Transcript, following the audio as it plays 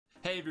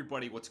Hey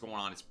everybody, what's going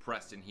on? It's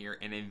Preston here,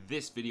 and in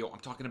this video I'm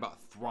talking about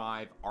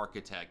Thrive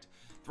Architect.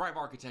 Thrive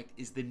Architect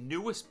is the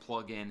newest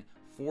plugin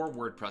for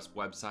WordPress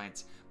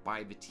websites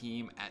by the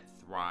team at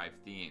Thrive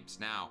Themes.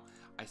 Now,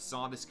 I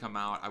saw this come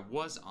out. I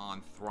was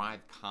on Thrive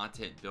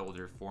Content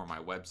Builder for my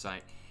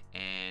website,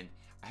 and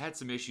I had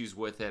some issues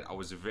with it. I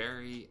was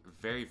very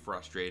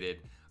frustrated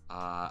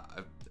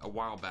a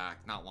while back,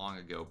 not long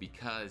ago,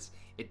 because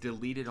it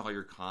deleted all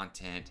your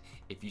content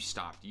if you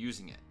stopped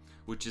using it,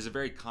 which is a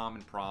very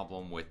common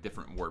problem with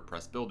different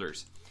WordPress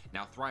builders.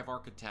 Now, Thrive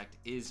Architect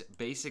is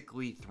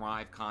basically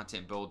Thrive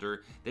Content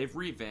Builder. They've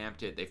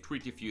revamped it, they've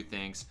tweaked a few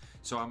things,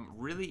 so I'm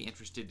really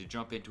interested to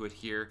jump into it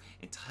here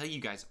and tell you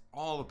guys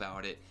all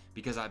about it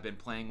because I've been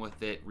playing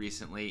with it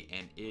recently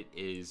and it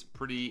is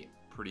pretty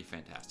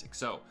fantastic.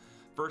 So,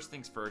 first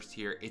things first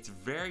here, it's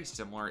very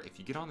similar. If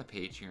you get on the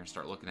page here and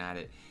start looking at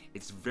it,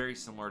 it's very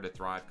similar to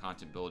Thrive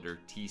Content Builder.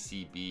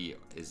 TCB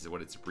is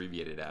what it's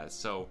abbreviated as.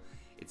 So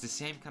it's the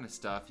same kind of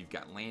stuff. You've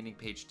got landing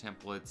page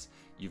templates,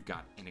 you've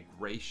got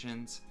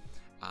integrations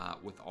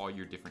with all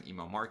your different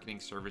email marketing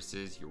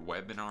services, your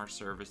webinar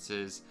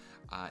services.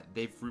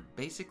 They've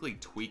basically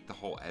tweaked the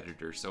whole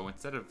editor. So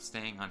instead of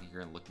staying on here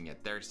and looking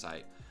at their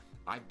site,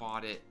 I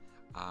bought it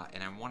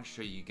and I want to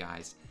show you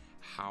guys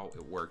how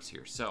it works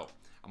here. So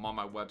I'm on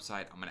my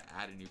website, I'm gonna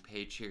add a new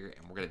page here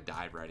and we're gonna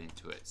dive right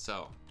into it.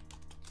 So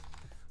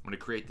I'm gonna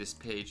create this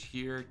page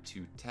here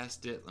to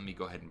test it. Let me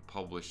go ahead and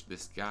publish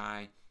this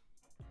guy.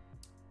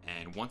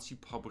 And once you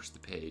publish the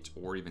page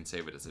or even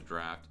save it as a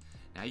draft,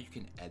 now you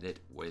can edit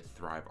with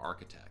Thrive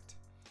Architect.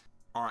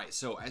 All right,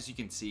 so as you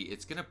can see,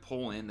 it's gonna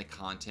pull in the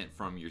content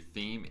from your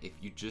theme if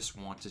you just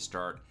want to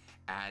start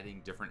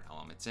adding different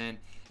elements in.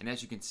 And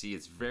as you can see,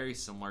 it's very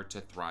similar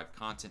to Thrive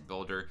Content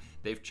Builder.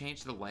 They've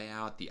changed the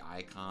layout, the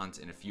icons,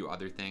 and a few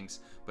other things,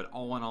 but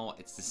all in all,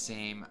 it's the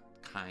same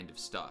kind of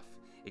stuff,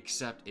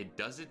 except it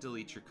doesn't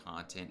delete your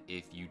content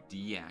if you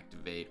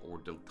deactivate or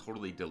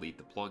totally delete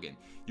the plugin.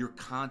 Your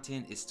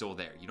content is still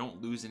there. You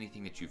don't lose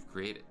anything that you've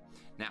created.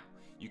 Now,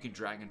 you can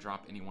drag and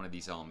drop any one of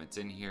these elements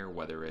in here,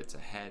 whether it's a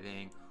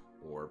heading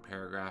or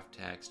paragraph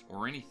text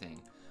or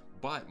anything.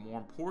 But more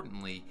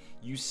importantly,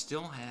 you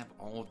still have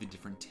all of the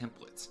different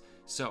templates.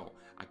 So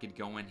I could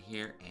go in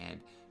here and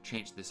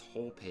change this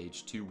whole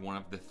page to one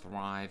of the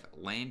Thrive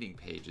landing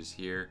pages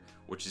here,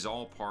 which is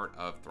all part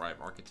of Thrive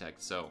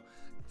Architect. So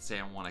say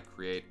I want to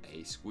create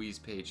a squeeze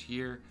page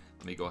here.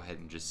 Let me go ahead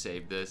and just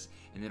save this,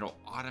 and it'll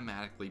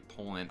automatically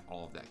pull in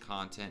all of that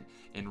content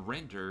and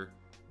render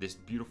this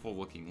beautiful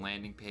looking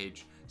landing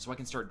page so I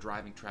can start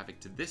driving traffic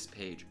to this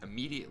page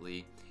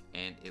immediately,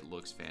 and it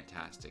looks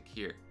fantastic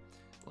here.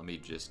 Let me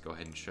just go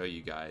ahead and show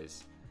you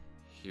guys.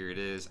 Here it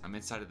is. I'm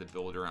inside of the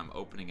builder. I'm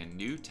opening a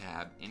new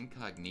tab,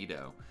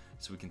 incognito,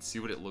 so we can see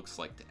what it looks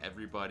like to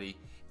everybody.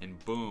 And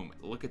boom,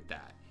 look at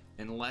that.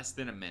 In less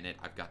than a minute,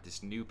 I've got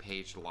this new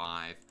page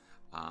live.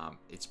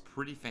 It's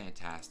pretty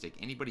fantastic.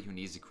 Anybody who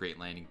needs to create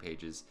landing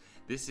pages,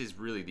 this is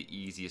really the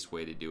easiest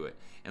way to do it.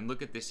 And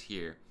look at this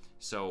here.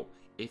 So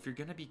if you're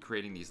gonna be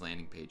creating these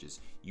landing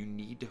pages, you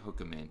need to hook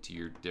them into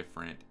your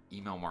different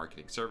email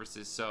marketing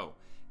services. So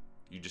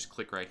you just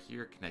click right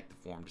here, connect the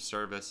form to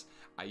service.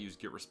 I use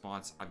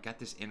GetResponse. I've got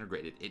this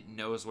integrated. It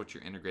knows what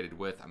you're integrated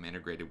with. I'm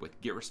integrated with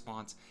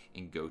GetResponse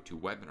and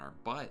GoToWebinar,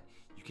 but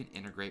you can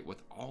integrate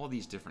with all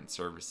these different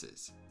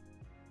services.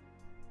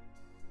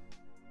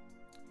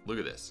 Look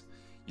at this.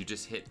 You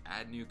just hit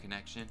add new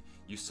connection.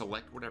 You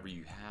select whatever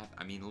you have.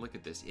 I mean, look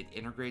at this. It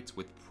integrates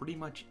with pretty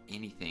much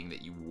anything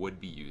that you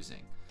would be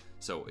using.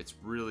 So it's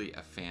really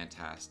a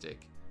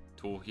fantastic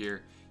tool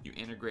here. You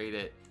integrate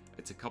it.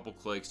 It's a couple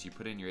clicks, you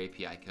put in your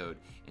API code,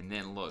 and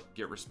then look,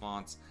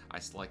 GetResponse, I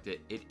select it,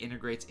 it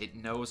integrates, it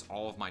knows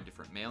all of my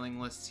different mailing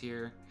lists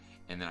here,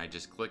 and then I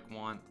just click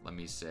one, let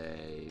me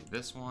say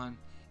this one,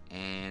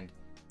 and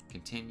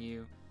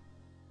continue,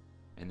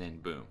 and then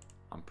boom,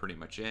 I'm pretty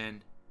much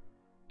in,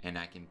 and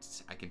I can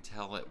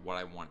tell it what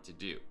I want to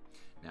do.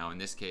 Now in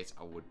this case,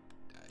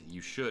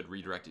 you should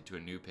redirect it to a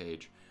new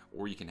page,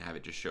 or you can have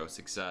it just show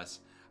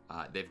success.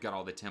 They've got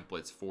all the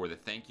templates for the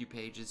thank you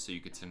pages, so you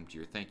could send them to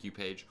your thank you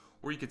page,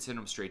 or you could send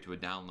them straight to a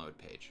download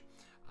page.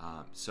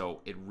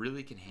 So it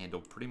really can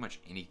handle pretty much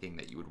anything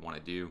that you would want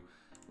to do.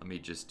 Let me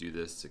just do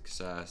this,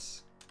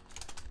 success,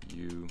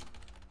 you're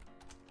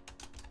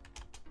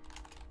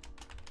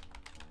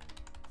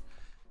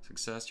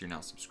now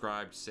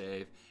subscribed,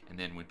 save, and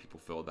then when people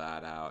fill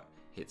that out,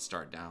 hit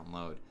start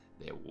download,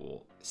 they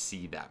will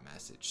see that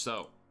message.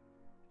 So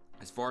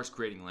as far as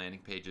creating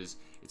landing pages,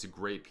 it's a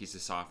great piece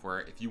of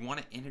software. If you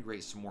want to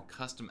integrate some more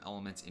custom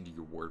elements into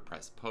your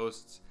WordPress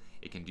posts,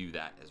 it can do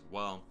that as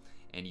well.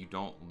 And you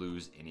don't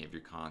lose any of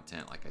your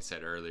content, like I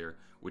said earlier,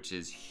 which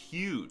is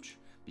huge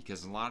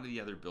because a lot of the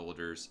other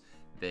builders,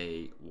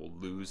 they will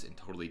lose and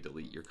totally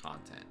delete your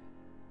content.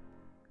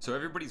 So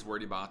everybody's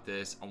worried about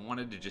this. I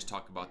wanted to just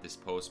talk about this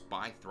post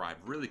by Thrive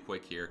really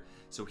quick here.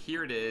 So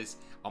here it is.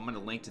 I'm gonna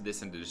link to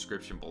this in the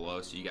description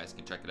below so you guys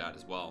can check it out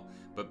as well.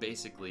 But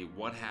basically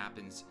what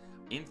happens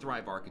in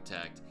Thrive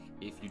Architect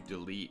if you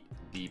delete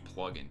the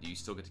plugin? Do you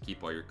still get to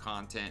keep all your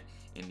content?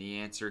 And the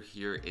answer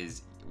here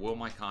is will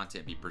my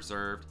content be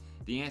preserved?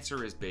 The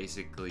answer is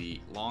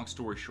basically, long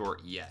story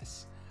short,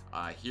 yes.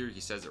 Here he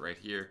says it right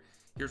here.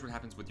 Here's what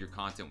happens with your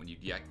content when you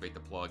deactivate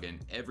the plugin.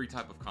 Every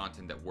type of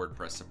content that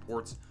WordPress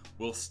supports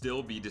will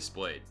still be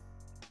displayed.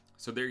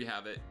 So there you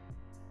have it.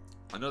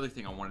 Another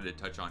thing I wanted to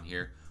touch on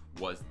here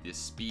was the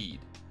speed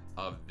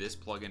of this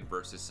plugin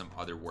versus some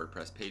other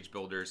WordPress page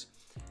builders.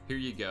 Here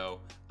you go.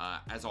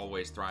 As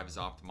always, Thrive is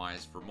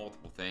optimized for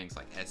multiple things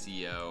like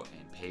SEO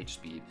and page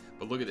speed.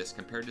 But look at this,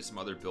 compared to some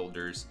other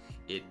builders,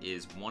 it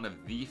is one of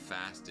the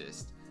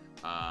fastest.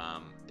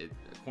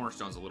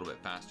 Cornerstone's a little bit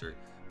faster,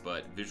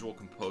 but Visual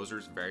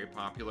Composer's very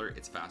popular.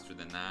 It's faster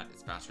than that.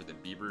 It's faster than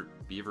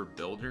Beaver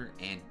Builder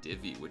and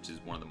Divi, which is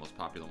one of the most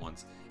popular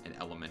ones, and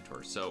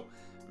Elementor. So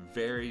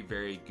very,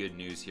 very good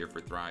news here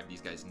for Thrive.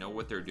 These guys know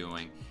what they're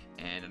doing.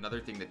 And another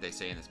thing that they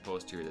say in this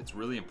post here that's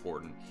really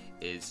important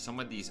is some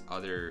of these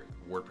other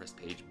WordPress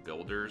page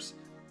builders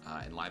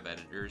and live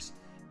editors,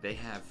 they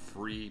have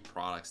free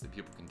products that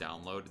people can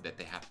download that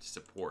they have to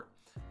support.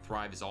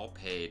 Thrive is all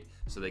paid,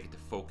 so they get to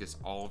focus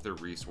all of their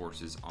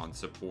resources on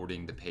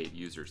supporting the paid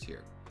users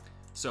here.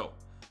 So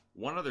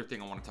one other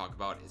thing I want to talk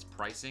about is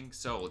pricing.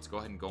 So let's go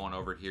ahead and go on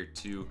over here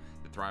to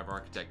the Thrive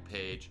Architect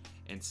page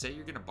and say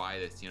you're going to buy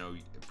this. You know,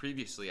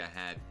 previously I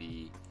had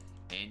the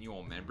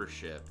annual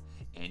membership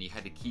and you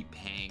had to keep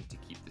paying to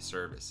keep the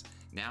service.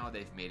 Now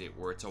they've made it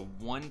where it's a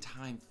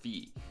one-time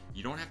fee.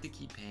 You don't have to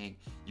keep paying.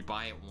 You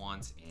buy it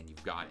once and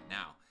you've got it.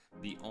 Now,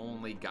 the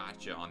only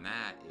gotcha on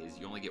that is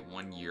you only get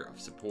 1 year of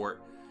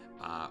support,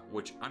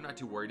 which I'm not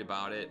too worried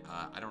about it.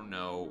 I don't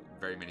know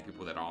very many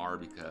people that are,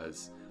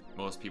 because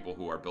most people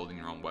who are building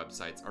their own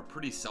websites are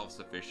pretty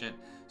self-sufficient.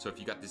 So if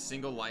you got this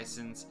single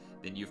license,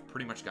 then you've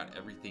pretty much got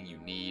everything you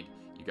need.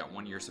 You got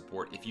 1 year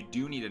support. If you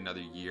do need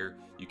another year,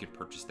 you can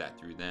purchase that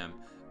through them.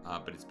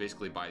 But it's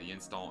basically by the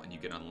install, and you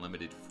get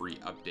unlimited free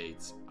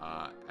updates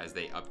as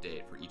they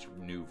update for each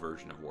new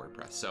version of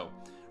WordPress. So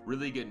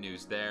really good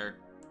news there.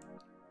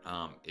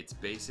 It's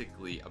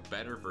basically a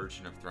better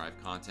version of Thrive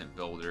Content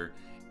Builder,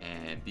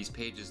 and these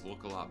pages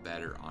look a lot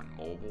better on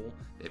mobile.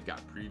 They've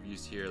got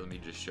previews here. Let me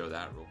just show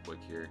that real quick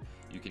here.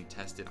 You can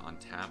test it on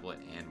tablet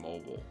and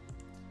mobile.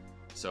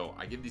 So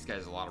I give these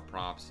guys a lot of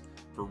props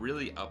for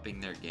really upping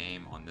their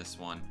game on this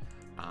one.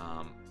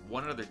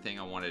 One other thing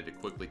I wanted to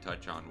quickly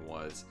touch on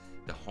was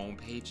the home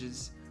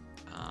pages.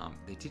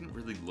 They didn't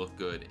really look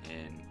good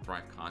in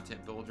Thrive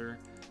Content Builder,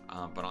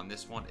 but on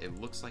this one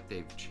it looks like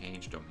they've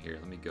changed them here.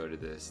 Let me go to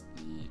this,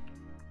 the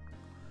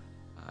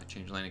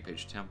change landing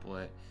page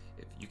template.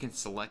 If you can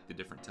select the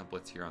different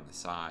templates here on the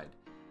side.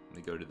 Let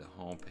me go to the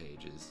home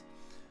pages.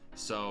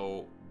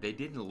 So they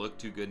didn't look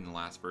too good in the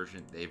last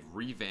version. They've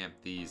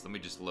revamped these. Let me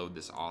just load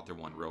this author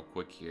one real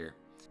quick here.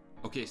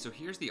 Okay, so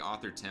here's the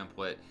author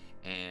template,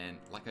 and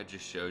like I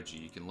just showed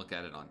you, you can look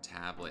at it on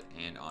tablet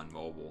and on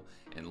mobile,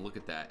 and look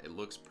at that, it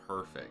looks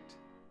perfect.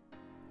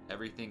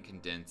 Everything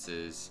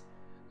condenses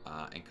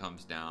and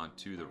comes down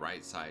to the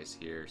right size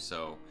here.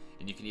 So,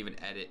 and you can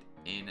even edit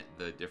in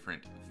the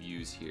different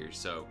views here.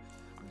 So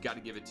I've got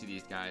to give it to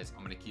these guys.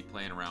 I'm going to keep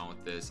playing around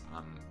with this.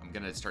 I'm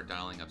going to start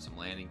dialing up some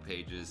landing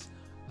pages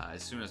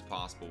as soon as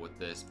possible with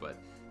this, but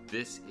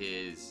this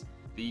is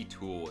the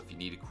tool if you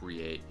need to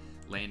create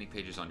landing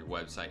pages on your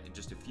website in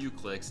just a few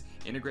clicks.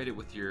 Integrate it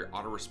with your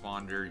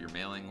autoresponder, your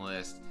mailing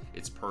list.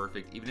 It's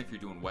perfect. Even if you're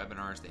doing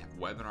webinars, they have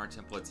webinar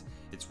templates.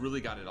 It's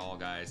really got it all,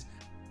 guys.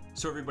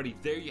 So everybody,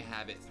 there you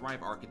have it.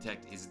 Thrive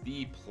Architect is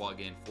the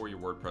plugin for your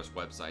WordPress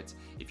websites.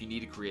 If you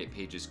need to create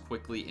pages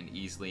quickly and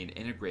easily and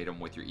integrate them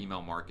with your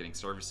email marketing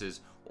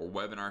services or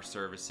webinar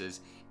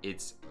services,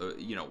 it's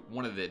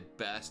one of the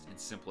best and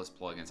simplest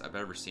plugins I've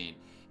ever seen.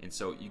 And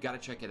so you got to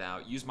check it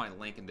out. Use my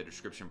link in the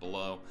description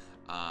below.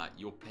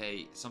 You'll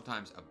pay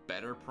sometimes a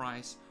better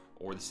price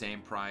or the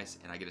same price,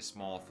 and I get a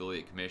small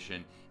affiliate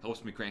commission. It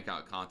helps me crank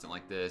out content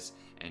like this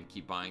and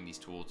keep buying these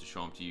tools to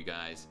show them to you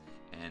guys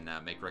and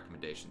make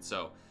recommendations.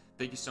 So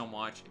thank you so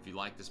much. If you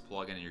like this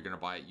plugin and you're going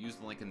to buy it, use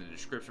the link in the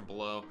description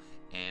below,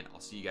 and I'll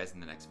see you guys in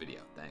the next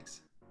video.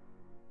 Thanks.